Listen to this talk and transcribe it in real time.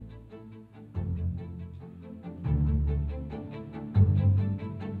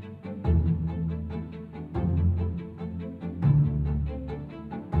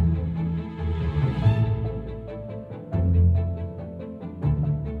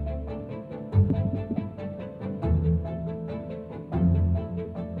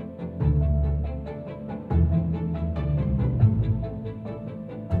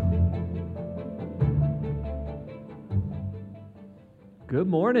Good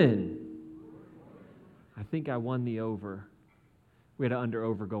morning. I think I won the over. We had an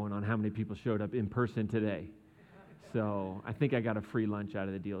under-over going on how many people showed up in person today. So I think I got a free lunch out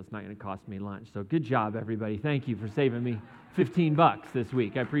of the deal. It's not going to cost me lunch. So good job, everybody. Thank you for saving me $15 this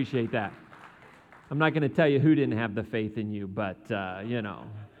week. I appreciate that. I'm not going to tell you who didn't have the faith in you, but,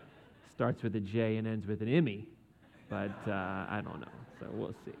 starts with a J and ends with an Emmy. But I don't know. So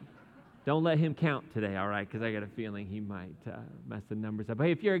we'll see. Don't let him count today, all right, because I got a feeling he might mess the numbers up. But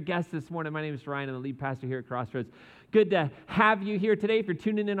hey, if you're a guest this morning, my name is Ryan. I'm the lead pastor here at Crossroads. Good to have you here today. If you're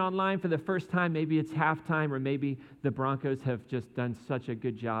tuning in online for the first time, maybe it's halftime, or maybe the Broncos have just done such a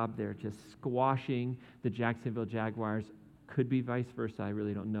good job. They're just squashing the Jacksonville Jaguars. Could be vice versa. I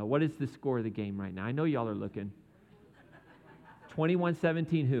really don't know. What is the score of the game right now? I know y'all are looking.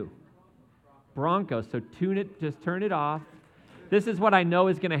 21-17 who? Broncos. So just turn it off. This is what I know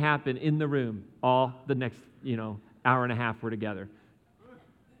is going to happen in the room all the next, hour and a half we're together.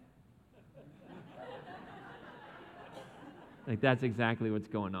 Like, that's exactly what's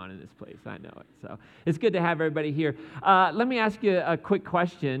going on in this place. I know it. So it's good to have everybody here. Let me ask you a quick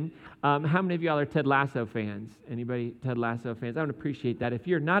question. How many of y'all are Ted Lasso fans? Anybody Ted Lasso fans? I would appreciate that. If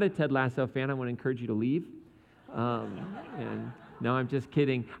you're not a Ted Lasso fan, I want to encourage you to leave. No, I'm just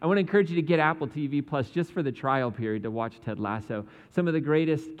kidding. I want to encourage you to get Apple TV Plus just for the trial period to watch Ted Lasso. Some of the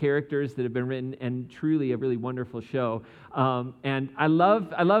greatest characters that have been written, and truly a really wonderful show. And I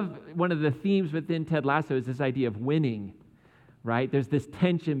love one of the themes within Ted Lasso is this idea of winning. Right? There's this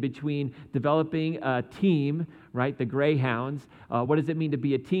tension between developing a team, right? The Greyhounds. What does it mean to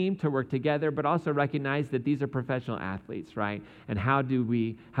be a team, to work together, but also recognize that these are professional athletes, right? And how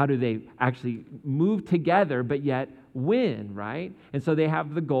do they actually move together, but yet win, right? And so they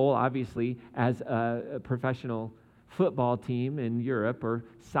have the goal, obviously, as a professional football team in Europe, or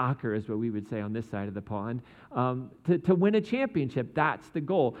soccer is what we would say on this side of the pond, to win a championship. That's the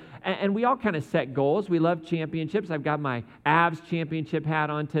goal. And we all kind of set goals. We love championships. I've got my Avs championship hat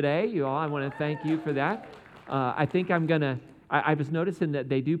on today. You all, I want to thank you for that. I think I was noticing that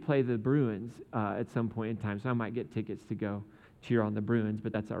they do play the Bruins at some point in time, so I might get tickets to go cheer on the Bruins,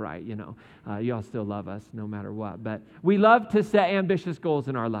 but that's all right, you all still love us no matter what. But we love to set ambitious goals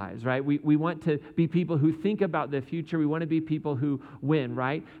in our lives, right? We want to be people who think about the future. We want to be people who win,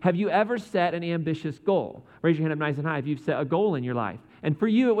 right? Have you ever set an ambitious goal? Raise your hand up nice and high if you've set a goal in your life. And for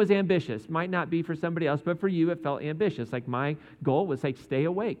you, it was ambitious. Might not be for somebody else, but for you, it felt ambitious. Like my goal was stay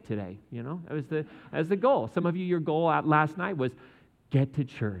awake today, That was the goal. Some of you, your goal last night was get to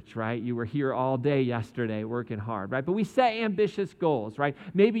church, right? You were here all day yesterday working hard, right? But we set ambitious goals, right?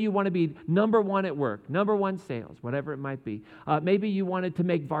 Maybe you want to be number one at work, number one sales, whatever it might be. Maybe you wanted to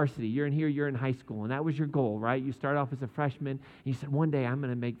make varsity. You're in high school, and that was your goal, right? You start off as a freshman, and you said, one day I'm going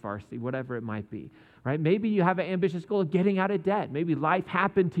to make varsity, whatever it might be, right? Maybe you have an ambitious goal of getting out of debt. Maybe life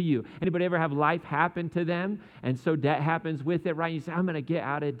happened to you. Anybody ever have life happen to them? And so debt happens with it, right? You say, I'm going to get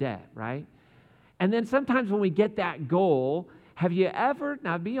out of debt, right? And then sometimes when we get that goal, have you ever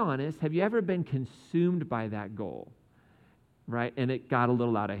been consumed by that goal, right? And it got a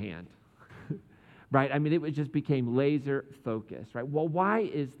little out of hand, right? I mean, it just became laser focused, right? Well, why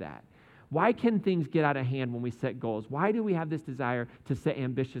is that? Why can things get out of hand when we set goals? Why do we have this desire to set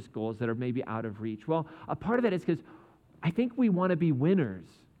ambitious goals that are maybe out of reach? Well, a part of that is because I think we want to be winners.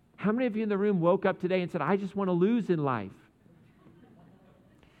 How many of you in the room woke up today and said, I just want to lose in life?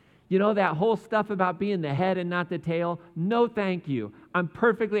 That whole stuff about being the head and not the tail? No, thank you. I'm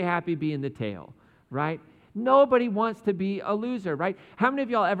perfectly happy being the tail, right? Nobody wants to be a loser, right? How many of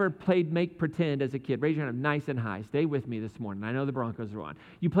y'all ever played make pretend as a kid? Raise your hand up nice and high. Stay with me this morning. I know the Broncos are on.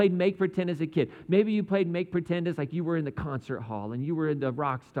 You played make pretend as a kid. Maybe you played make pretend as like you were in the concert hall and you were the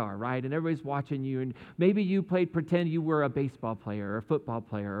rock star, right? And everybody's watching you. And maybe you played pretend you were a baseball player or a football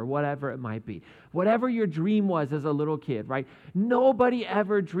player or whatever it might be. Whatever your dream was as a little kid, right? Nobody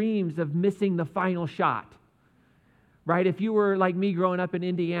ever dreams of missing the final shot, right? If you were like me growing up in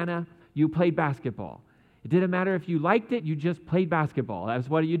Indiana, you played basketball. It didn't matter if you liked it, you just played basketball. That's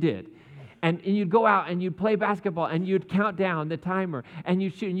what you did. And you'd go out and you'd play basketball and you'd count down the timer and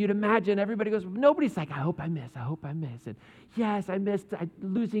you'd shoot and you'd imagine everybody goes, nobody's like, I hope I miss. And yes, I missed.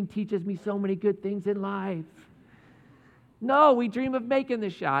 Losing teaches me so many good things in life. No, we dream of making the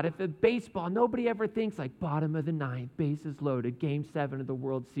shot. If it's baseball, nobody ever thinks like bottom of the ninth, bases loaded, game 7 of the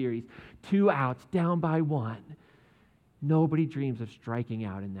World Series, 2 outs, down by 1. Nobody dreams of striking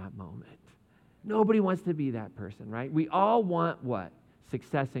out in that moment. Nobody wants to be that person, right? We all want what?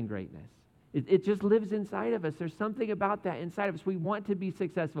 Success and greatness. It just lives inside of us. There's something about that inside of us. We want to be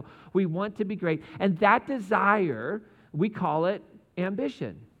successful. We want to be great. And that desire, we call it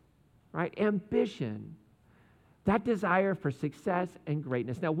ambition, right? Ambition. That desire for success and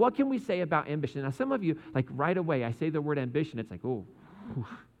greatness. Now, what can we say about ambition? Now, some of you, like right away, I say the word ambition, it's like, oh, whew,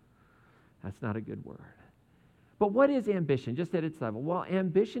 that's not a good word. But what is ambition, just at its level? Well,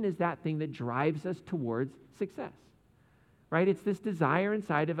 ambition is that thing that drives us towards success, right? It's this desire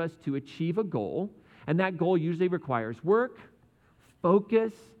inside of us to achieve a goal, and that goal usually requires work,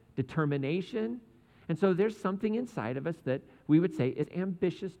 focus, determination. And so there's something inside of us that we would say is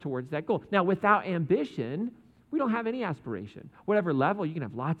ambitious towards that goal. Now, without ambition, we don't have any aspiration. Whatever level, you can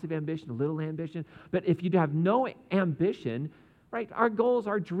have lots of ambition, a little ambition, but if you have no ambition, right, our goals,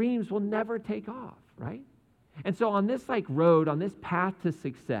 our dreams will never take off, right? And so on this road, on this path to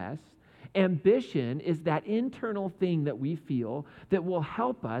success, ambition is that internal thing that we feel that will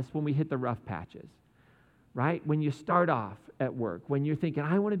help us when we hit the rough patches, right? When you start off at work, when you're thinking,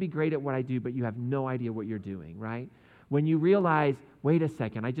 I want to be great at what I do, but you have no idea what you're doing, right? When you realize, wait a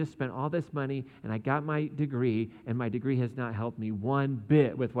second, I just spent all this money and I got my degree, and my degree has not helped me one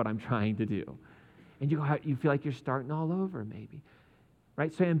bit with what I'm trying to do. And you feel like you're starting all over maybe,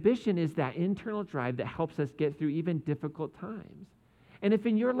 right? So ambition is that internal drive that helps us get through even difficult times. And if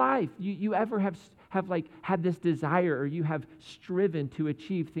in your life you ever have had this desire, or you have striven to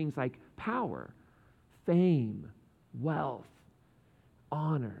achieve things like power, fame, wealth,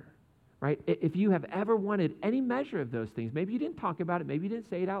 honor, right? If you have ever wanted any measure of those things, maybe you didn't talk about it, maybe you didn't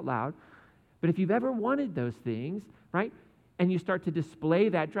say it out loud, but if you've ever wanted those things, right, and you start to display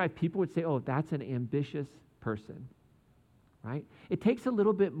that drive, people would say, oh, that's an ambitious person, right? It takes a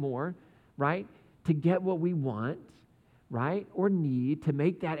little bit more, right, to get what we want, right, or need to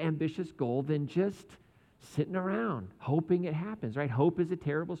make that ambitious goal than just sitting around hoping it happens, right? Hope is a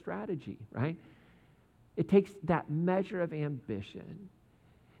terrible strategy, right? It takes that measure of ambition.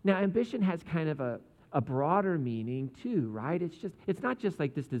 Now, ambition has kind of a broader meaning too, right? It's not just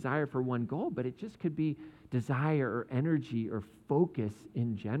like this desire for one goal, but it just could be desire or energy or focus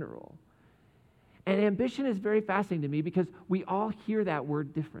in general. And ambition is very fascinating to me because we all hear that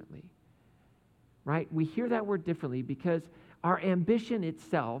word differently, right? We hear that word differently because our ambition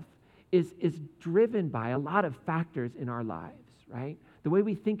itself is driven by a lot of factors in our lives, right? The way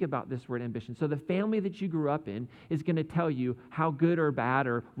we think about this word ambition. So the family that you grew up in is going to tell you how good or bad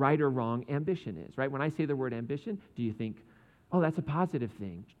or right or wrong ambition is, right? When I say the word ambition, do you think, oh, that's a positive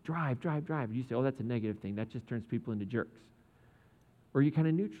thing? Drive. You say, oh, that's a negative thing. That just turns people into jerks. Or you're kind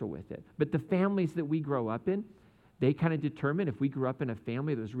of neutral with it. But the families that we grow up in, they kind of determine if we grew up in a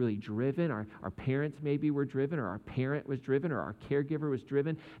family that was really driven, our parents maybe were driven, or our parent was driven, or our caregiver was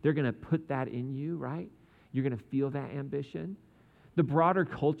driven, they're going to put that in you, right? You're going to feel that ambition. The broader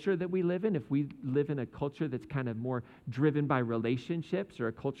culture that we live in, if we live in a culture that's kind of more driven by relationships, or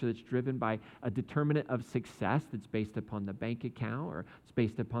a culture that's driven by a determinant of success that's based upon the bank account, or it's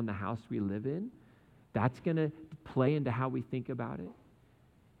based upon the house we live in, that's going to play into how we think about it.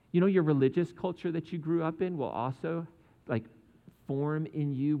 You know, your religious culture that you grew up in will also form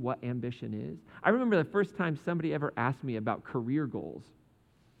in you what ambition is. I remember the first time somebody ever asked me about career goals.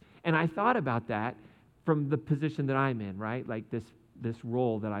 And I thought about that from the position that I'm in, right? Like this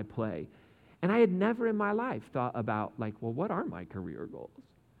role that I play. And I had never in my life thought about well, what are my career goals?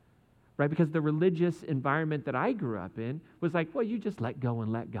 Right? Because the religious environment that I grew up in was well, you just let go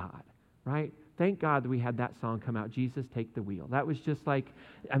and let God, right? Thank God that we had that song come out, Jesus, Take the Wheel. That was just I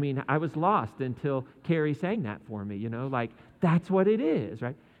was lost until Carrie sang that for me, that's what it is,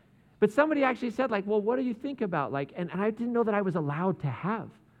 right? But somebody actually said well, what do you think about and I didn't know that I was allowed to have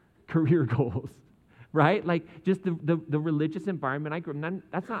career goals, right? Just the religious environment I grew up in.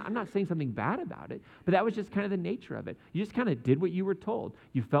 I'm not saying something bad about it, but that was just kind of the nature of it. You just kind of did what you were told.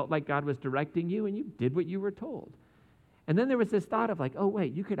 You felt like God was directing you, and you did what you were told. And then there was this thought of oh,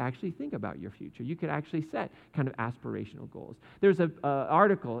 wait, you could actually think about your future. You could actually set kind of aspirational goals. There's an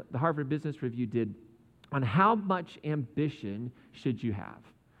article the Harvard Business Review did on how much ambition should you have,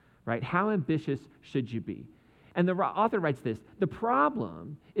 right? How ambitious should you be? And the author writes this: the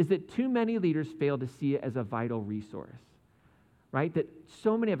problem is that too many leaders fail to see it as a vital resource, right? That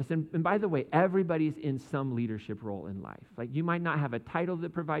so many of us, and by the way, everybody's in some leadership role in life. You might not have a title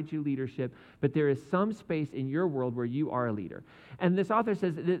that provides you leadership, but there is some space in your world where you are a leader. And this author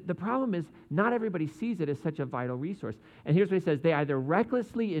says that the problem is not everybody sees it as such a vital resource. And here's what he says: they either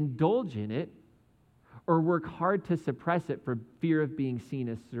recklessly indulge in it or work hard to suppress it for fear of being seen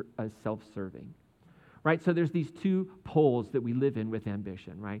as self-serving. Right? So there's these two poles that we live in with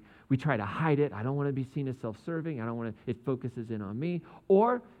ambition, right? We try to hide it. I don't want to be seen as self-serving. It focuses in on me.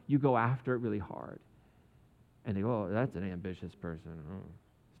 Or you go after it really hard. And they go, oh, that's an ambitious person. Oh,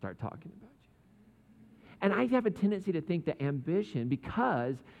 start talking about you. And I have a tendency to think that ambition,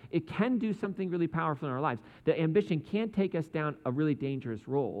 because it can do something really powerful in our lives, that ambition can take us down a really dangerous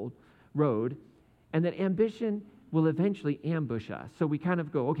road, and that ambition will eventually ambush us. So we kind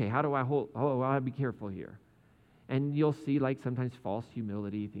of go, okay, how do I hold, oh, I'll be careful here. And you'll see like sometimes false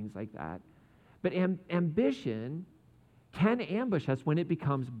humility, things like that. But ambition can ambush us when it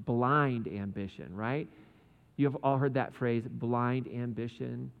becomes blind ambition, right? You have all heard that phrase, blind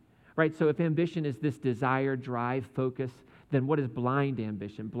ambition. Right, so if ambition is this desire, drive, focus, then what is blind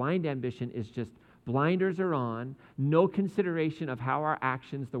ambition? Blind ambition is just blinders are on, no consideration of how our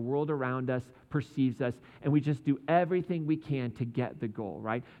actions, the world around us perceives us, and we just do everything we can to get the goal,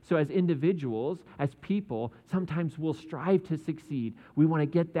 right? So as individuals, as people, sometimes we'll strive to succeed. We want to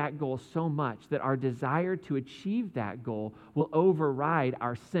get that goal so much that our desire to achieve that goal will override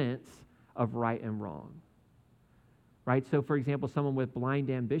our sense of right and wrong. Right? So, for example, someone with blind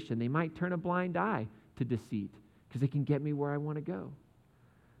ambition, they might turn a blind eye to deceit because it can get me where I want to go.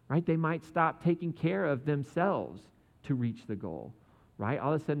 Right? They might stop taking care of themselves to reach the goal. Right?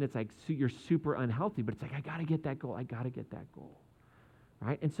 All of a sudden, it's like you're super unhealthy, but it's like, I got to get that goal. I got to get that goal.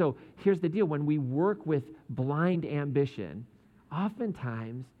 Right? And so here's the deal. When we work with blind ambition,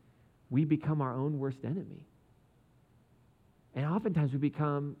 oftentimes we become our own worst enemy. And oftentimes we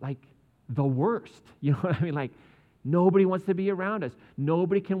become like the worst. You know what I mean? Like, nobody wants to be around us.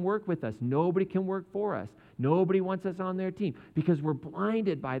 Nobody can work with us. Nobody can work for us. Nobody wants us on their team because we're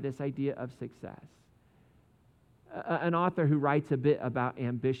blinded by this idea of success. An author who writes a bit about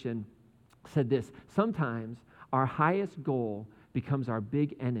ambition said this: sometimes our highest goal becomes our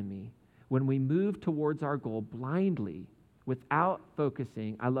big enemy when we move towards our goal blindly without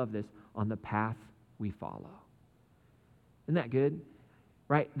focusing, I love this, on the path we follow. Isn't that good?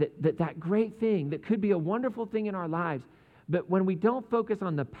 Right? That great thing that could be a wonderful thing in our lives, but when we don't focus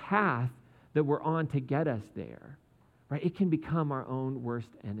on the path that we're on to get us there, right, it can become our own worst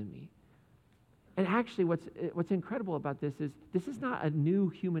enemy. And actually what's incredible about this is not a new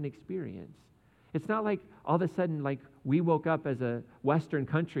human experience. It's not like all of a sudden like we woke up as a Western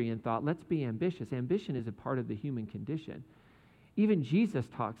country and thought, let's be ambitious. Ambition is a part of the human condition. Even Jesus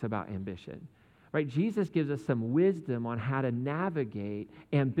talks about ambition. Right? Jesus gives us some wisdom on how to navigate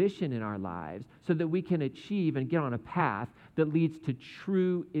ambition in our lives so that we can achieve and get on a path that leads to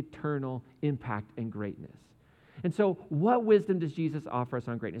true eternal impact and greatness. And so what wisdom does Jesus offer us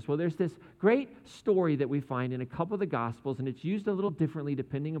on greatness? Well, there's this great story that we find in a couple of the Gospels, and it's used a little differently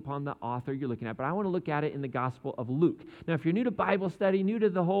depending upon the author you're looking at, but I want to look at it in the Gospel of Luke. Now, if you're new to Bible study, new to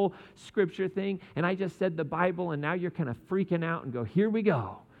the whole Scripture thing, and I just said the Bible, and now you're kind of freaking out and go, here we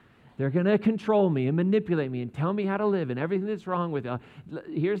go. They're going to control me and manipulate me and tell me how to live and everything that's wrong with it.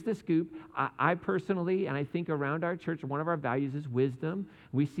 Here's the scoop. I personally, and I think around our church, one of our values is wisdom.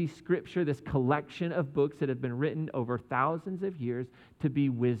 We see Scripture, this collection of books that have been written over thousands of years, to be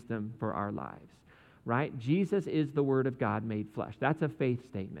wisdom for our lives. Right? Jesus is the Word of God made flesh. That's a faith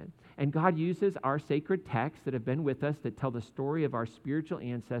statement. And God uses our sacred texts that have been with us that tell the story of our spiritual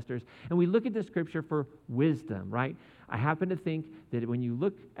ancestors. And we look at the Scripture for wisdom, right? I happen to think that when you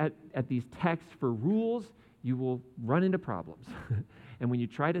look at these texts for rules, you will run into problems. And when you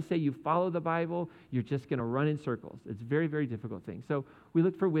try to say you follow the Bible, you're just going to run in circles. It's a very, very difficult thing. So we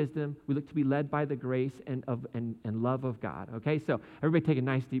look for wisdom. We look to be led by the grace and love of God. Okay, so everybody take a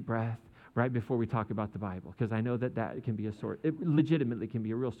nice deep breath right before we talk about the Bible, because I know that can be it legitimately can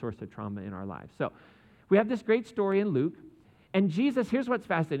be a real source of trauma in our lives. So we have this great story in Luke, and Jesus, here's what's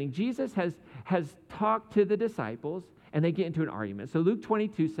fascinating. Jesus has talked to the disciples, and they get into an argument. So Luke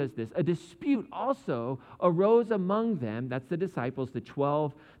 22 says this: a dispute also arose among them, that's the disciples, the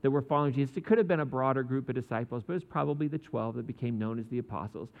 12 that were following Jesus. It could have been a broader group of disciples, but it was probably the 12 that became known as the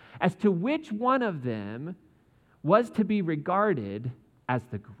apostles, as to which one of them was to be regarded as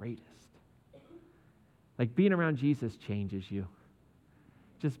the greatest. Like being around Jesus changes you.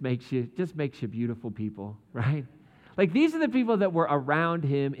 Just makes you beautiful people, right? Like these are the people that were around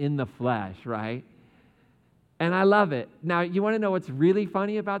him in the flesh, right? And I love it. Now, you want to know what's really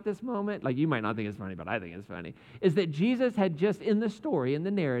funny about this moment? Like you might not think it's funny, but I think it's funny. Is that Jesus had just in the story, in the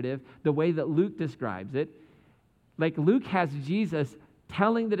narrative, the way that Luke describes it, like Luke has Jesus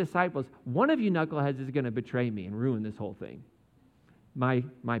telling the disciples, one of you knuckleheads is going to betray me and ruin this whole thing. My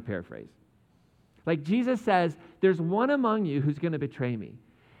paraphrase. Like Jesus says, there's one among you who's going to betray me.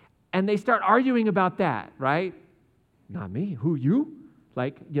 And they start arguing about that, right? Not me. Who, you?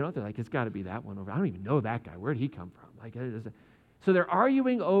 Like, they're like, it's got to be that one over. I don't even know that guy. Where'd he come from? Like, so they're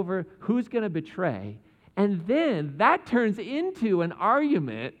arguing over who's going to betray. And then that turns into an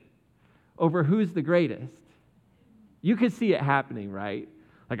argument over who's the greatest. You could see it happening, right?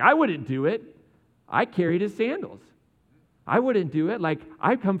 Like, I wouldn't do it. I carried his sandals. I wouldn't do it. Like,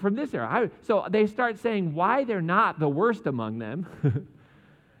 I come from this era. So they start saying why they're not the worst among them,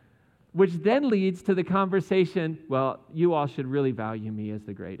 which then leads to the conversation, well, you all should really value me as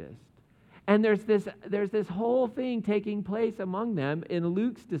the greatest. And there's this whole thing taking place among them in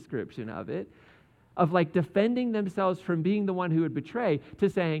Luke's description of it, of like defending themselves from being the one who would betray to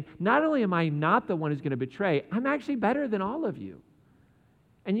saying, not only am I not the one who's going to betray, I'm actually better than all of you.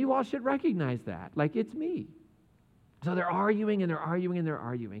 And you all should recognize that. Like, it's me. So they're arguing and they're arguing and they're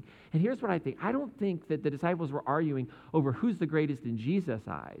arguing. And here's what I think. I don't think that the disciples were arguing over who's the greatest in Jesus'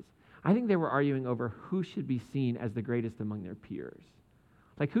 eyes. I think they were arguing over who should be seen as the greatest among their peers.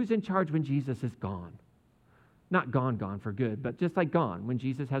 Like, who's in charge when Jesus is gone? Not gone for good, but just like gone when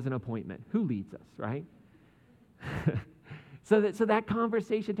Jesus has an appointment. Who leads us, right? So that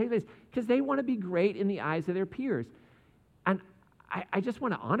conversation takes place because they want to be great in the eyes of their peers. And I just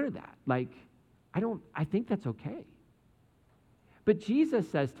want to honor that. Like, I think that's okay. But Jesus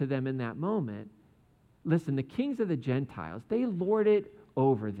says to them in that moment, listen, the kings of the Gentiles, they lord it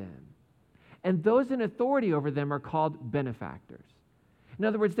over them. And those in authority over them are called benefactors. In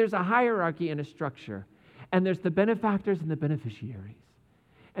other words, there's a hierarchy and a structure. And there's the benefactors and the beneficiaries.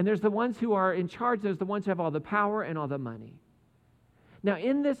 And there's the ones who are in charge. There's the ones who have all the power and all the money. Now,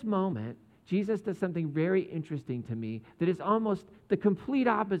 in this moment, Jesus does something very interesting to me that is almost the complete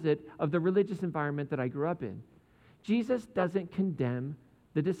opposite of the religious environment that I grew up in. Jesus doesn't condemn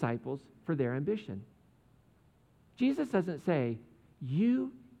the disciples for their ambition. Jesus doesn't say,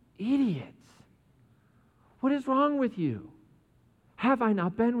 you idiots, what is wrong with you? Have I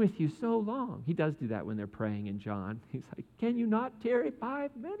not been with you so long? He does do that when they're praying in John. He's like, can you not tarry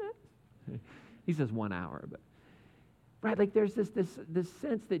 5 minutes? He says 1 hour, but right, like there's this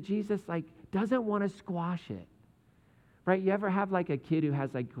sense that Jesus like doesn't want to squash it. Right? You ever have like a kid who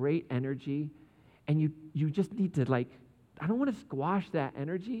has like great energy and you just need to like, I don't want to squash that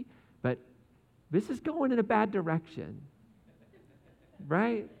energy, but this is going in a bad direction.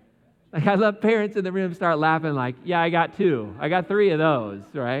 Right? Like, I love parents in the room start laughing like, yeah, I got 2. I got 3 of those,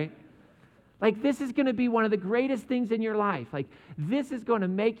 right? Like, this is going to be one of the greatest things in your life. Like, this is going to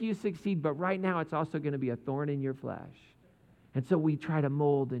make you succeed, but right now it's also going to be a thorn in your flesh. And so we try to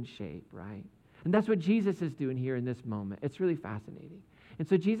mold and shape, right? And that's what Jesus is doing here in this moment. It's really fascinating. And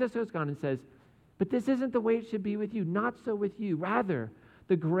so Jesus goes on and says, but this isn't the way it should be with you. Not so with you. Rather,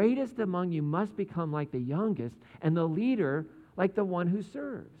 the greatest among you must become like the youngest, and the leader like the one who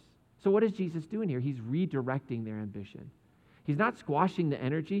serves. So what is Jesus doing here? He's redirecting their ambition. He's not squashing the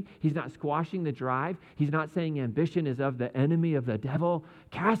energy. He's not squashing the drive. He's not saying ambition is of the enemy of the devil.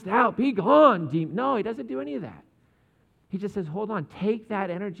 Cast out, be gone. No, he doesn't do any of that. He just says, hold on, take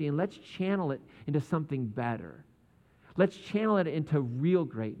that energy and let's channel it into something better. Let's channel it into real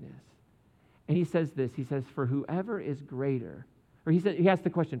greatness. And he says this, he says, for whoever is greater, or he asks the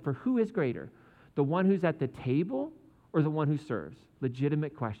question, for who is greater? The one who's at the table or the one who serves?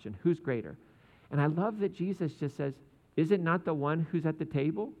 Legitimate question. Who's greater? And I love that Jesus just says, is it not the one who's at the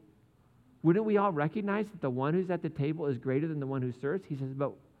table? Wouldn't we all recognize that the one who's at the table is greater than the one who serves? He says,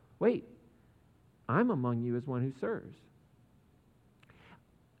 but wait, I'm among you as one who serves.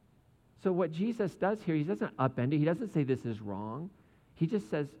 So what Jesus does here, he doesn't upend it. He doesn't say this is wrong. He just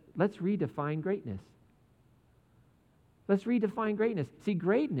says, let's redefine greatness. Let's redefine greatness. See,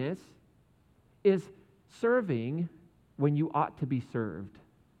 greatness is serving when you ought to be served.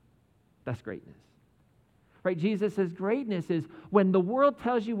 That's greatness. Right? Jesus says greatness is when the world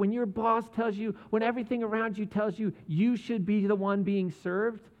tells you, when your boss tells you, when everything around you tells you, you should be the one being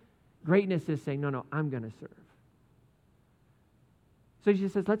served. Greatness is saying, no, I'm going to serve. So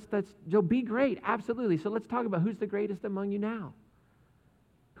Jesus says, let's be great. Absolutely. So let's talk about who's the greatest among you now.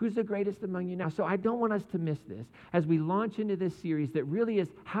 Who's the greatest among you now? So I don't want us to miss this as we launch into this series that really is,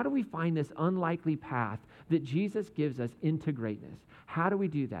 how do we find this unlikely path that Jesus gives us into greatness? How do we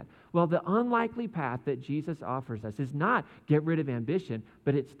do that? Well, the unlikely path that Jesus offers us is not get rid of ambition,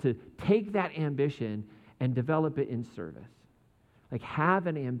 but it's to take that ambition and develop it in service. Like have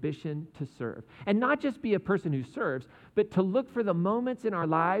an ambition to serve. And not just be a person who serves, but to look for the moments in our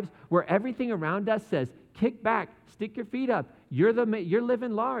lives where everything around us says, kick back, stick your feet up. You're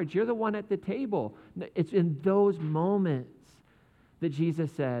living large. You're the one at the table. It's in those moments that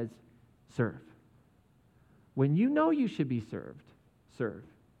Jesus says, serve. When you know you should be served, serve.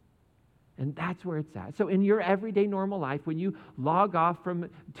 And that's where it's at. So in your everyday normal life, when you log off from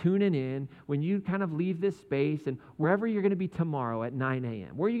tuning in, when you kind of leave this space and wherever you're going to be tomorrow at 9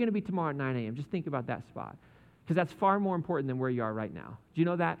 a.m., where are you going to be tomorrow at 9 a.m.? Just think about that spot. Because that's far more important than where you are right now. Do you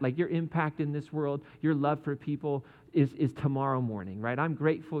know that? Like your impact in this world, your love for people is tomorrow morning, right? I'm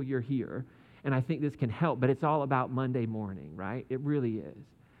grateful you're here. And I think this can help, but it's all about Monday morning, right? It really is.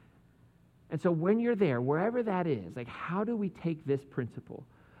 And so when you're there, wherever that is, like, how do we take this principle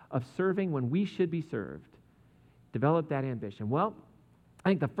of serving when we should be served, develop that ambition? Well, I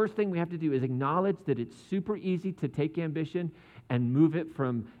think the first thing we have to do is acknowledge that it's super easy to take ambition and move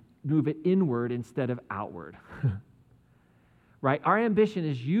it inward instead of outward. Right? Our ambition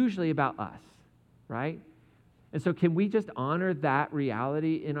is usually about us, right? And so can we just honor that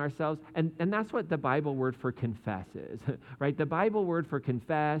reality in ourselves? And that's what the Bible word for confess is, right? The Bible word for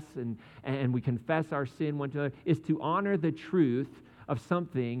confess, and we confess our sin one to another, is to honor the truth of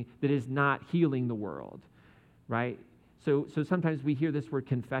something that is not healing the world, right? So sometimes we hear this word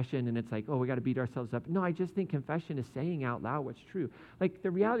confession and it's like, oh, we got to beat ourselves up. No, I just think confession is saying out loud what's true. Like,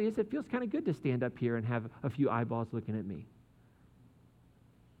 the reality is, it feels kind of good to stand up here and have a few eyeballs looking at me.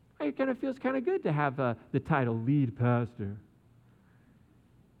 It kind of feels kind of good to have the title lead pastor.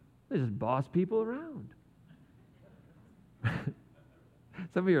 They just boss people around.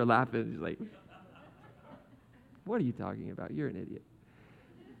 Some of you are laughing, like, what are you talking about? You're an idiot,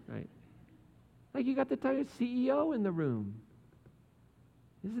 right? Like, you got the title CEO in the room.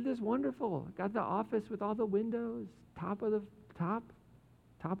 Isn't this wonderful? Got the office with all the windows, top of the top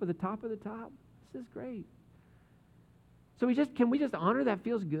of the top of the top. This is great. So can we just honor that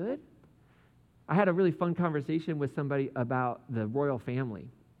feels good? I had a really fun conversation with somebody about the royal family,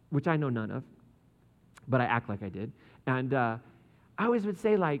 which I know none of, but I act like I did. And I always would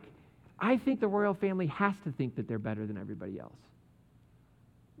say, like, I think the royal family has to think that they're better than everybody else.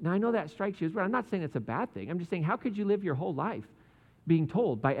 Now, I know that strikes you as well. I'm not saying it's a bad thing. I'm just saying, how could you live your whole life being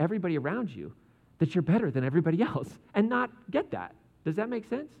told by everybody around you that you're better than everybody else and not get that? Does that make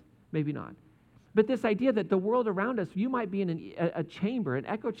sense? Maybe not. But this idea that the world around us, you might be in a chamber, an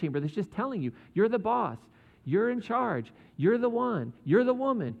echo chamber that's just telling you, you're the boss, you're in charge, you're the one, you're the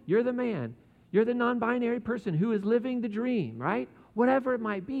woman, you're the man, you're the non-binary person who is living the dream, right? Whatever it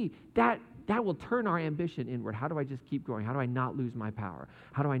might be, that will turn our ambition inward. How do I just keep growing? How do I not lose my power?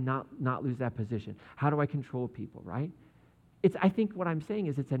 How do I not lose that position? How do I control people, right? I think what I'm saying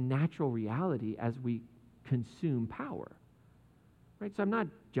is it's a natural reality as we consume power. Right? So I'm not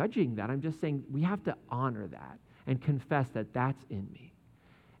judging that. I'm just saying we have to honor that and confess that that's in me.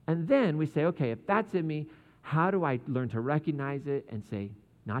 And then we say, okay, if that's in me, how do I learn to recognize it and say,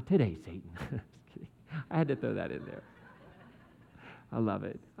 not today, Satan. Just kidding. I had to throw that in there. I love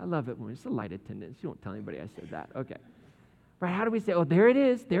it. I love it when it's a light attendance. You don't tell anybody I said that. Okay. Right? How do we say, oh, there it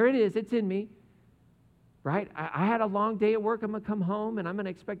is. There it is. It's in me. Right? I had a long day at work. I'm going to come home and I'm going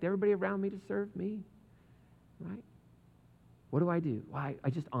to expect everybody around me to serve me. Right? What do I do? Well, I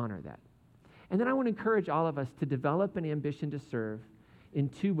just honor that. And then I want to encourage all of us to develop an ambition to serve in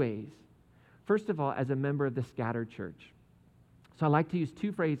two ways. First of all, as a member of the scattered church. So I like to use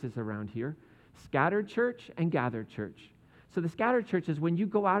two phrases around here, scattered church and gathered church. So the scattered church is when you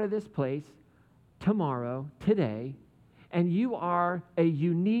go out of this place tomorrow, today, and you are a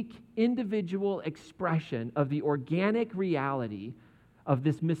unique individual expression of the organic reality of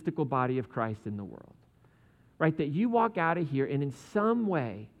this mystical body of Christ in the world. Right, that you walk out of here and in some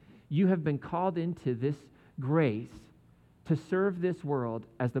way you have been called into this grace to serve this world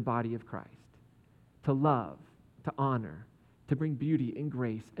as the body of Christ, to love, to honor, to bring beauty and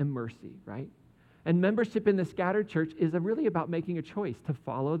grace and mercy, right? And membership in the scattered church is really about making a choice to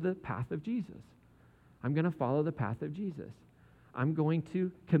follow the path of Jesus. I'm going to follow the path of Jesus. I'm going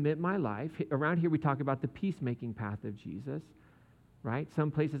to commit my life. Around here we talk about the peacemaking path of Jesus. Right? Some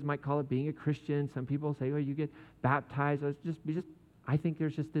places might call it being a Christian. Some people say, oh, you get baptized. I think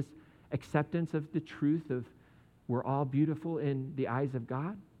there's just this acceptance of the truth of we're all beautiful in the eyes of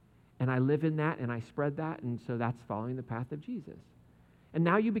God. And I live in that and I spread that. And so that's following the path of Jesus. And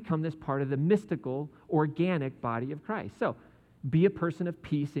now you become this part of the mystical, organic body of Christ. So be a person of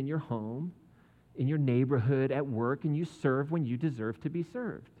peace in your home, in your neighborhood, at work, and you serve when you deserve to be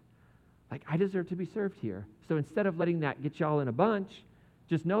served. Like, I deserve to be served here. So instead of letting that get y'all in a bunch,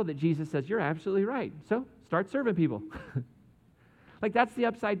 just know that Jesus says, you're absolutely right. So start serving people. Like, that's the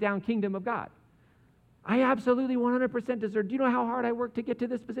upside down kingdom of God. I absolutely 100% deserve. Do you know how hard I worked to get to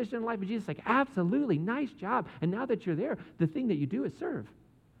this position in life? And Jesus is like, absolutely, nice job. And now that you're there, the thing that you do is serve.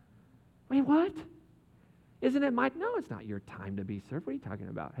 Wait, what? Isn't it my? No, it's not your time to be served. What are you talking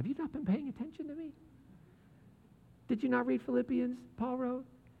about? Have you not been paying attention to me? Did you not read Philippians, Paul wrote?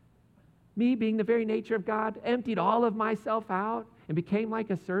 Me, being the very nature of God, emptied all of myself out and became like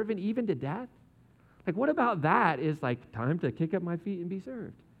a servant, even to death. Like, what about that is like time to kick up my feet and be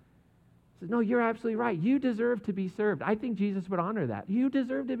served? He says, no, you're absolutely right. You deserve to be served. I think Jesus would honor that. You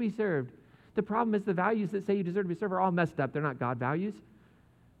deserve to be served. The problem is the values that say you deserve to be served are all messed up. They're not God values.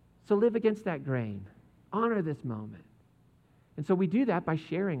 So live against that grain. Honor this moment. And so we do that by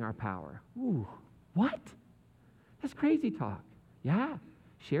sharing our power. Ooh, what? That's crazy talk. Yeah,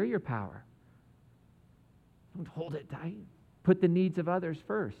 share your power. Don't hold it tight. Put the needs of others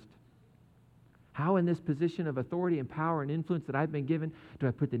first. How in this position of authority and power and influence that I've been given do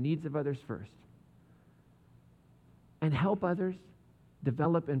I put the needs of others first? And help others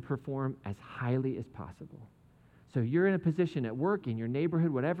develop and perform as highly as possible. So you're in a position at work, in your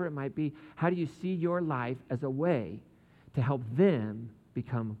neighborhood, whatever it might be, how do you see your life as a way to help them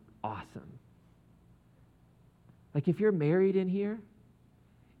become awesome? Like if you're married in here,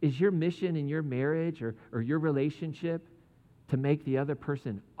 is your mission in your marriage or your relationship to make the other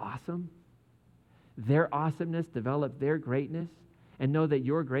person awesome? Their awesomeness, develop their greatness, and know that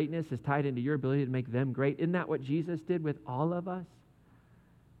your greatness is tied into your ability to make them great. Isn't that what Jesus did with all of us?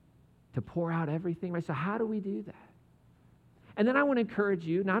 To pour out everything, right? So how do we do that? And then I want to encourage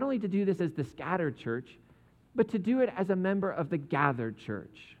you not only to do this as the scattered church, but to do it as a member of the gathered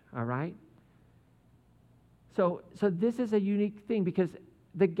church, all right? So this is a unique thing because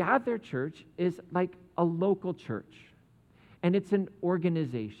the gathered church is like a local church, and it's an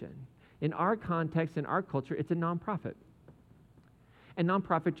organization. In our context, in our culture, it's a nonprofit. And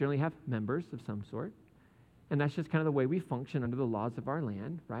nonprofits generally have members of some sort, and that's just kind of the way we function under the laws of our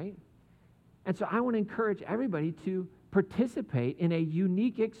land, right? And so I want to encourage everybody to participate in a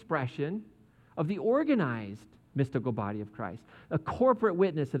unique expression of the organized mystical body of Christ, a corporate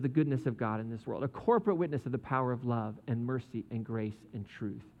witness of the goodness of God in this world, a corporate witness of the power of love and mercy and grace and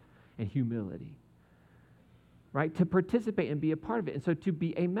truth and humility, right? To participate and be a part of it, and so to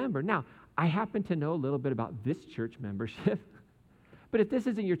be a member. Now, I happen to know a little bit about this church membership, but if this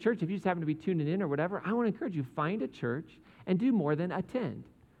isn't your church, if you just happen to be tuning in or whatever, I want to encourage you, find a church and do more than attend.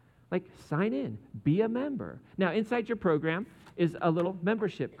 Like, sign in, be a member. Now, inside your program is a little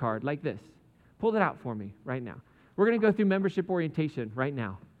membership card like this. Pull it out for me right now. We're going to go through membership orientation right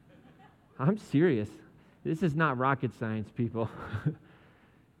now. I'm serious. This is not rocket science, people.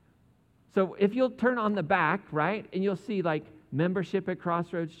 So if you'll turn on the back, right, and you'll see like membership at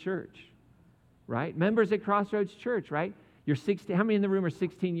Crossroads Church, right? Members at Crossroads Church, right? You're 16. How many in the room are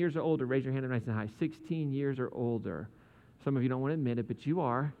 16 years or older? Raise your hand up nice and high. 16 years or older. Some of you don't want to admit it, but you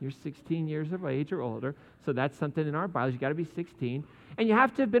are. You're 16 years of age or older. So that's something in our Bibles. You got to be 16. And you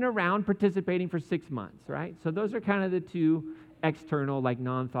have to have been around participating for 6 months, right? So those are kind of the two external, like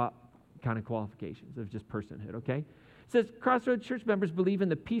non-thought kind of qualifications of just personhood, okay? It says, Crossroads Church members believe in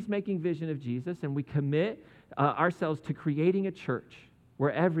the peacemaking vision of Jesus, and we commit ourselves to creating a church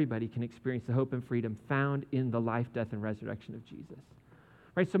where everybody can experience the hope and freedom found in the life, death, and resurrection of Jesus.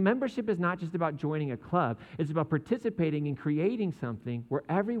 Right, so membership is not just about joining a club. It's about participating in creating something where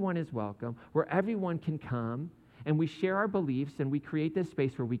everyone is welcome, where everyone can come, and we share our beliefs, and we create this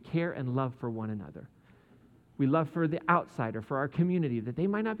space where we care and love for one another. We love for the outsider, for our community, that they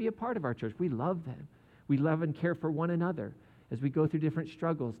might not be a part of our church. We love them. We love and care for one another as we go through different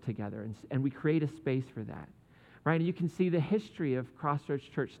struggles together, and we create a space for that. Right, and you can see the history of Crossroads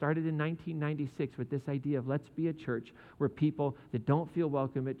Church started in 1996 with this idea of let's be a church where people that don't feel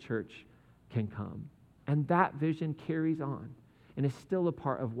welcome at church can come. And that vision carries on and is still a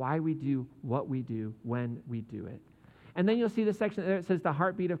part of why we do what we do when we do it. And then you'll see the section there that says the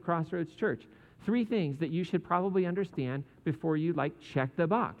heartbeat of Crossroads Church. 3 things that you should probably understand before you check the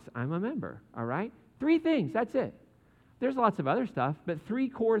box. I'm a member, all right? 3 things, that's it. There's lots of other stuff, but 3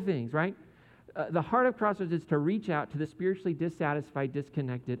 core things, right? The heart of Crossroads is to reach out to the spiritually dissatisfied,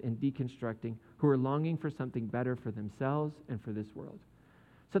 disconnected, and deconstructing who are longing for something better for themselves and for this world.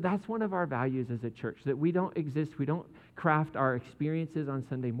 So that's one of our values as a church, that we don't exist, we don't craft our experiences on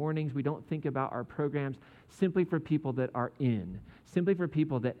Sunday mornings, we don't think about our programs simply for people that are in, simply for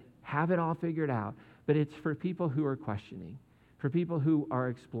people that have it all figured out, but it's for people who are questioning, for people who are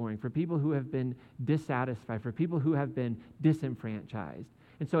exploring, for people who have been dissatisfied, for people who have been disenfranchised.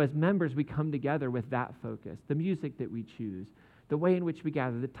 And so as members, we come together with that focus, the music that we choose, the way in which we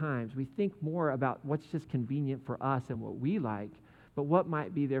gather, the times. We think more about what's just convenient for us and what we like, but what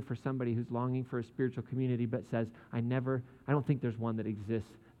might be there for somebody who's longing for a spiritual community but says, I don't think there's one that exists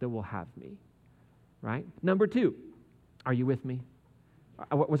that will have me, right? Number 2, are you with me?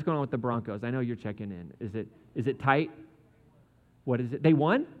 What's going on with the Broncos? I know you're checking in. Is it tight? What is it? They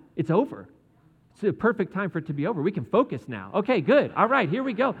won? It's over. It's a perfect time for it to be over. We can focus now. Okay, good. All right, here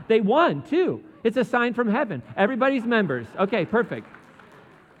we go. They won, too. It's a sign from heaven. Everybody's members. Okay, perfect.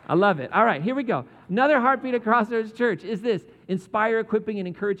 I love it. All right, here we go. Another heartbeat of Crossroads Church is this: inspire, equipping, and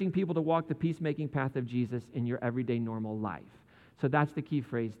encouraging people to walk the peacemaking path of Jesus in your everyday normal life. So that's the key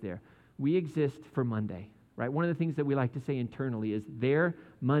phrase there. We exist for Monday, right? One of the things that we like to say internally is their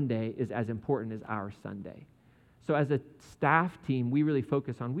Monday is as important as our Sunday. So as a staff team, we really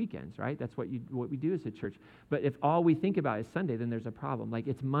focus on weekends, right? That's what we do as a church. But if all we think about is Sunday, then there's a problem. Like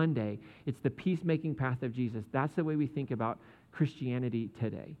it's Monday. It's the peacemaking path of Jesus. That's the way we think about Christianity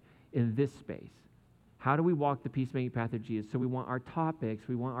today in this space. How do we walk the peacemaking path of Jesus? So we want our topics,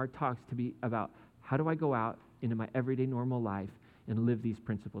 we want our talks to be about how do I go out into my everyday normal life and live these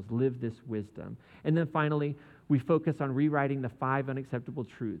principles, live this wisdom. And then finally, we focus on rewriting the 5 unacceptable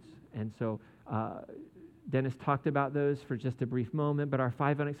truths. And so Dennis talked about those for just a brief moment, but our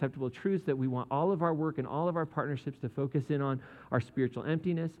 5 unacceptable truths that we want all of our work and all of our partnerships to focus in on are spiritual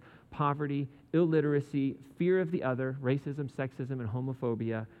emptiness, poverty, illiteracy, fear of the other, racism, sexism, and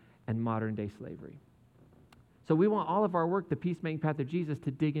homophobia, and modern-day slavery. So we want all of our work, the peacemaking path of Jesus,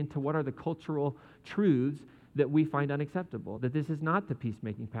 to dig into what are the cultural truths that we find unacceptable, that this is not the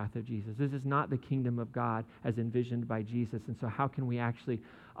peacemaking path of Jesus. This is not the kingdom of God as envisioned by Jesus. And so how can we actually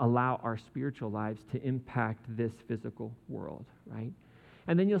allow our spiritual lives to impact this physical world, right?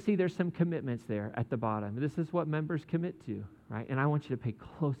 And then you'll see there's some commitments there at the bottom. This is what members commit to, right? And I want you to pay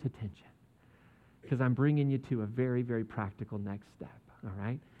close attention because I'm bringing you to a very, very practical next step, all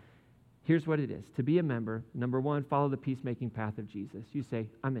right? Here's what it is. To be a member, number 1, follow the peacemaking path of Jesus. You say,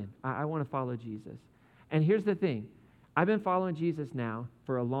 I'm in. I want to follow Jesus. And here's the thing. I've been following Jesus now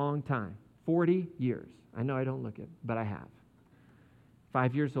for a long time, 40 years. I know I don't look it, but I have.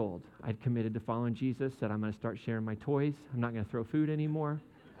 5 years old, I'd committed to following Jesus, said I'm going to start sharing my toys. I'm not going to throw food anymore.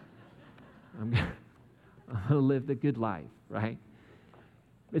 I'm going to live the good life, right?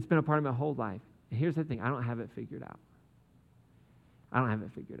 It's been a part of my whole life. And here's the thing. I don't have it figured out. I don't have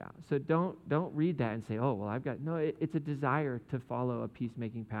it figured out. So don't read that and say, oh, well, it's a desire to follow a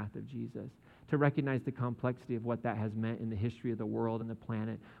peacemaking path of Jesus, to recognize the complexity of what that has meant in the history of the world and the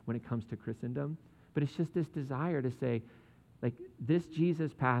planet when it comes to Christendom. But it's just this desire to say, like, this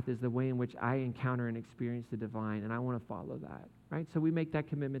Jesus path is the way in which I encounter and experience the divine, and I want to follow that, right? So we make that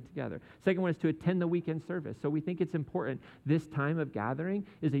commitment together. Second one is to attend the weekend service. So we think it's important. This time of gathering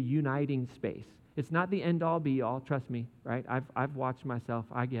is a uniting space. It's not the end-all, be-all, trust me, right? I've watched myself.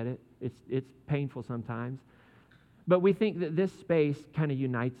 I get it. It's painful sometimes. But we think that this space kind of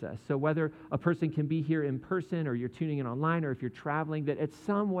unites us. So whether a person can be here in person or you're tuning in online or if you're traveling, that at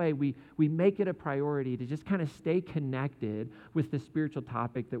some way we make it a priority to just kind of stay connected with the spiritual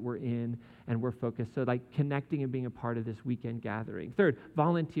topic that we're in and we're focused. So like connecting and being a part of this weekend gathering. Third,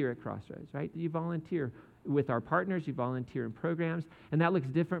 volunteer at Crossroads, right? You volunteer with our partners, you volunteer in programs, and that looks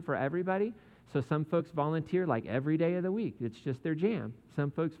different for everybody. So some folks volunteer like every day of the week. It's just their jam.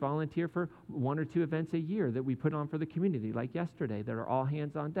 Some folks volunteer for 1 or 2 events a year that we put on for the community, like yesterday, that are all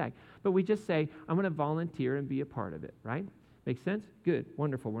hands on deck. But we just say, I'm going to volunteer and be a part of it, right? Make sense? Good.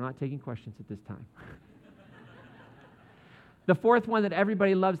 Wonderful. We're not taking questions at this time. The fourth one that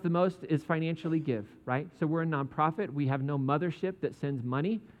everybody loves the most is financially give, right? So we're a nonprofit. We have no mothership that sends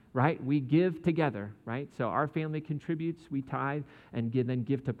money, right? We give together, right? So our family contributes, we tithe, and then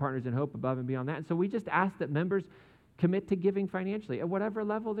give to Partners in Hope above and beyond that. And so we just ask that members commit to giving financially at whatever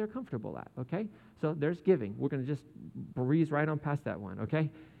level they're comfortable at, okay? So there's giving. We're going to just breeze right on past that one, okay?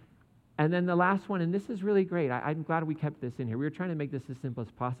 And then the last one, and this is really great. I'm glad we kept this in here. We were trying to make this as simple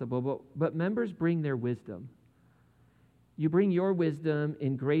as possible, but members bring their wisdom. You bring your wisdom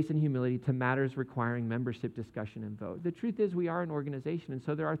in grace and humility to matters requiring membership, discussion, and vote. The truth is we are an organization, and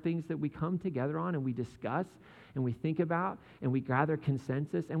so there are things that we come together on and we discuss and we think about and we gather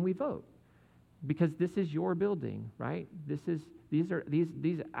consensus and we vote. Because this is your building, right?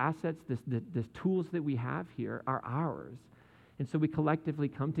 These assets, this tools that we have here are ours. And so we collectively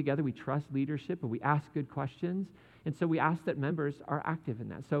come together, we trust leadership, and we ask good questions. And so we ask that members are active in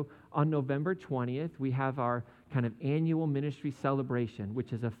that. So on November 20th, we have our kind of annual ministry celebration,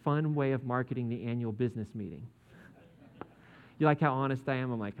 which is a fun way of marketing the annual business meeting. You like how honest I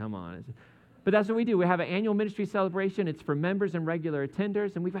am? I'm like, come on. But that's what we do. We have an annual ministry celebration. It's for members and regular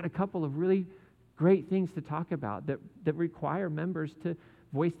attenders. And we've got a couple of really great things to talk about that require members to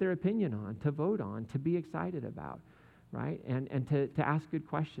voice their opinion on, to vote on, to be excited about, right? And to ask good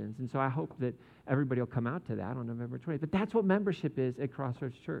questions. And so I hope that everybody will come out to that on November 20th. But that's what membership is at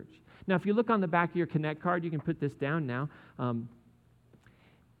Crossroads Church. Now, if you look on the back of your Connect card, you can put this down now.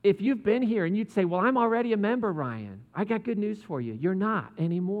 If you've been here and you'd say, well, I'm already a member, Ryan, I got good news for you. You're not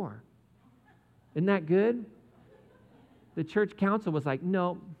anymore. Isn't that good? The church council was like,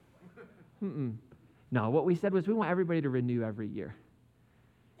 no. No, what we said was we want everybody to renew every year.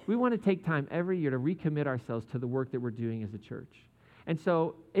 We want to take time every year to recommit ourselves to the work that we're doing as a church. And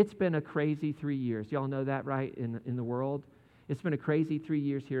so it's been a crazy 3 years. Y'all know that, right, in the world? It's been a crazy 3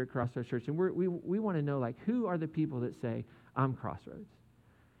 years here at Crossroads Church, and we want to know, like, who are the people that say, I'm Crossroads?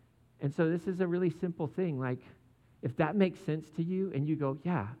 And so this is a really simple thing. Like, if that makes sense to you and you go,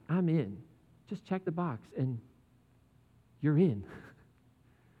 yeah, I'm in, just check the box and you're in.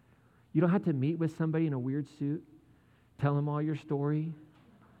 You don't have to meet with somebody in a weird suit, tell them all your story.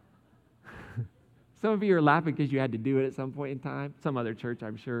 Some of you are laughing because you had to do it at some point in time. Some other church,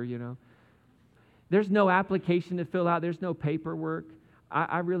 I'm sure, you know. There's no application to fill out. There's no paperwork.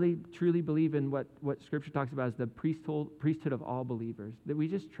 I really, truly believe in what Scripture talks about as the priesthood of all believers, that we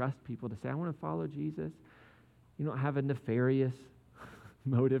just trust people to say, I want to follow Jesus. You don't have a nefarious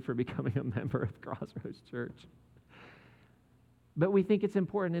motive for becoming a member of Crossroads Church. But we think it's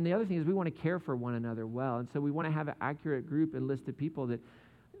important. And the other thing is we want to care for one another well. And so we want to have an accurate group and list of people that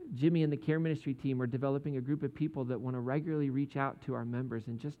Jimmy and the care ministry team are developing a group of people that want to regularly reach out to our members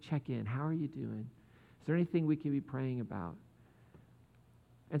and just check in. How are you doing? Is there anything we can be praying about?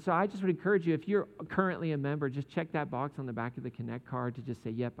 And so I just would encourage you, if you're currently a member, just check that box on the back of the Connect card to just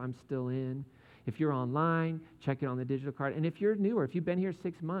say, yep, I'm still in. If you're online, check it on the digital card. And if you're newer, if you've been here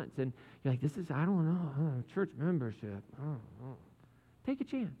 6 months and you're like, I don't know, church membership, take a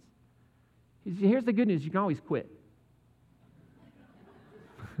chance. Here's the good news, you can always quit.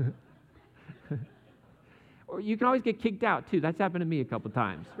 Or you can always get kicked out too. That's happened to me a couple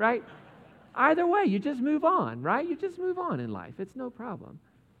times, right? Either way, you just move on, right? You just move on in life. It's no problem.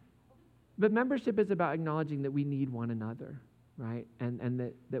 But membership is about acknowledging that we need one another, right?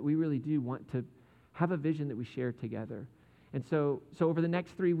 And that we really do want to have a vision that we share together. And so over the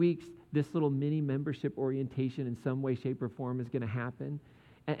next 3 weeks, this little mini membership orientation in some way, shape, or form is going to happen.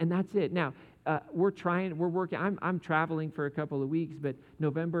 And that's it. Now, we're working. I'm traveling for a couple of weeks, but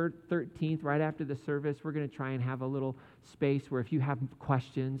November 13th, right after the service, we're going to try and have a little space where if you have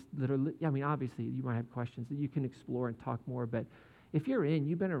questions that are, obviously you might have questions that you can explore and talk more, but if you're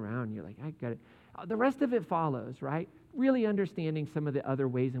you've been around, you're like, I got it. The rest of it follows, right? Really understanding some of the other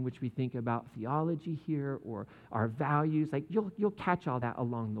ways in which we think about theology here or our values, like you'll catch all that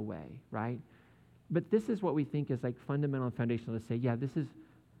along the way, right? But this is what we think is like fundamental and foundational to say, yeah, this is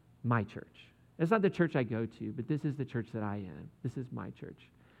my church. It's not the church I go to, but this is the church that I am. This is my church,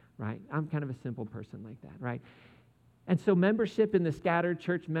 right? I'm kind of a simple person like that, right? And so membership in the scattered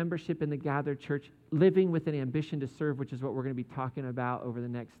church, membership in the gathered church, living with an ambition to serve, which is what we're going to be talking about over the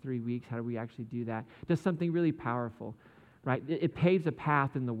next 3 weeks. How do we actually do that? Does something really powerful, right? It paves a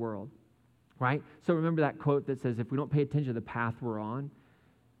path in the world, right? So remember that quote that says, if we don't pay attention to the path we're on.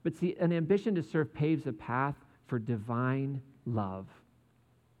 But see, an ambition to serve paves a path for divine love.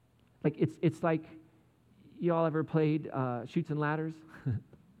 Like it's like, you all ever played Chutes and Ladders?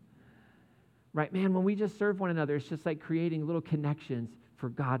 Right, man, when we just serve one another, it's just like creating little connections for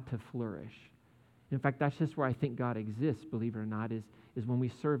God to flourish. In fact, that's just where I think God exists, believe it or not, is when we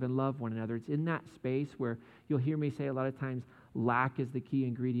serve and love one another. It's in that space where you'll hear me say a lot of times, lack is the key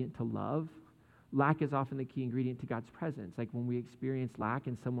ingredient to love. Lack is often the key ingredient to God's presence. Like when we experience lack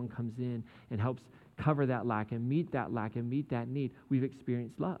and someone comes in and helps cover that lack and meet that need, we've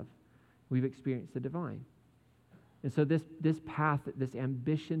experienced love. We've experienced the divine. And so this path, this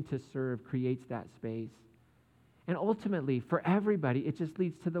ambition to serve creates that space. And ultimately, for everybody, it just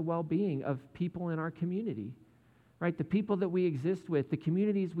leads to the well-being of people in our community, right? The people that we exist with, the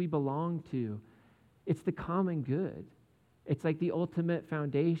communities we belong to. It's the common good. It's like the ultimate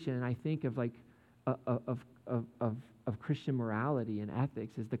foundation, I think, of like of Christian morality and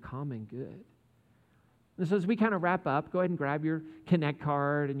ethics is the common good. And so as we kind of wrap up, go ahead and grab your Connect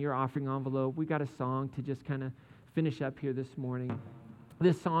card and your offering envelope. We got a song to just kind of finish up here this morning.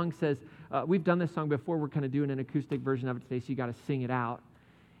 This song says, we've done this song before. We're kind of doing an acoustic version of it today, so you got to sing it out.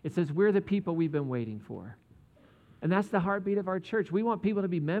 It says, we're the people we've been waiting for. And that's the heartbeat of our church. We want people to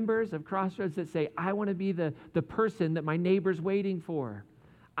be members of Crossroads that say, I want to be the person that my neighbor's waiting for.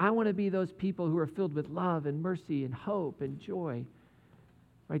 I want to be those people who are filled with love and mercy and hope and joy,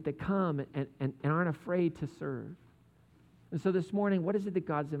 right, that come and aren't afraid to serve. And so this morning, what is it that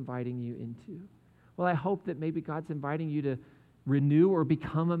God's inviting you into? Well, I hope that maybe God's inviting you to renew or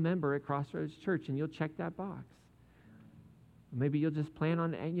become a member at Crossroads Church, and you'll check that box. Maybe you'll just plan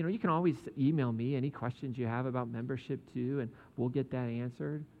on, you can always email me any questions you have about membership too, and we'll get that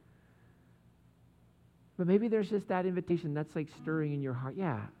answered. But maybe there's just that invitation that's like stirring in your heart.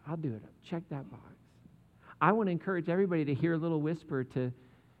 Yeah, I'll do it. Check that box. I want to encourage everybody to hear a little whisper to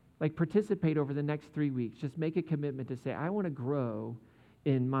like participate over the next 3 weeks. Just make a commitment to say, I want to grow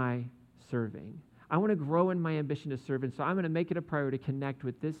in my serving. I want to grow in my ambition to serve, and so I'm going to make it a priority to connect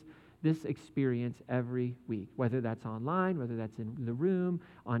with this experience every week, whether that's online, whether that's in the room,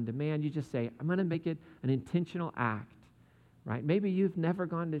 on demand. You just say, I'm going to make it an intentional act, right? Maybe you've never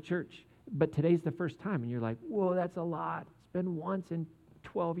gone to church, but today's the first time, and you're like, whoa, that's a lot. It's been once in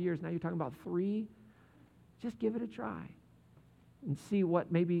 12 years. Now you're talking about 3. Just give it a try and see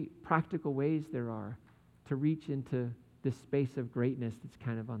what maybe practical ways there are to reach into this space of greatness that's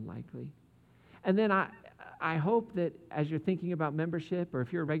kind of unlikely. And then I hope that as you're thinking about membership, or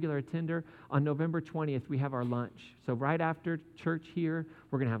if you're a regular attender, on November 20th, we have our lunch. So right after church here,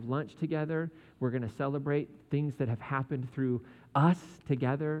 we're going to have lunch together. We're going to celebrate things that have happened through us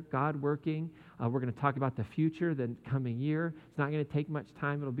together, God working. We're going to talk about the future, the coming year. It's not going to take much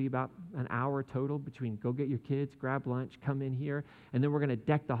time. It'll be about an hour total between go get your kids, grab lunch, come in here, and then we're going to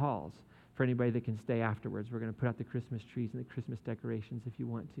deck the halls for anybody that can stay afterwards. We're going to put out the Christmas trees and the Christmas decorations if you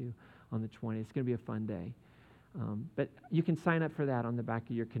want to on the 20th. It's going to be a fun day. But you can sign up for that on the back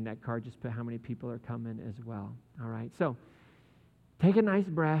of your Connect card. Just put how many people are coming as well. All right. So take a nice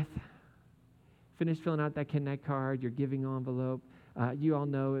breath. Finish filling out that Connect card, your giving envelope. You all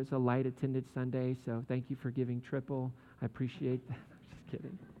know it's a light attended Sunday, so thank you for giving triple. I appreciate that. I'm just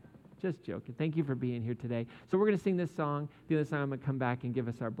kidding. Just joking. Thank you for being here today. So we're going to sing this song. The other song, I'm going to come back and give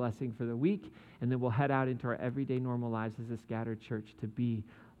us our blessing for the week, and then we'll head out into our everyday normal lives as a scattered church to be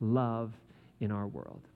love in our world.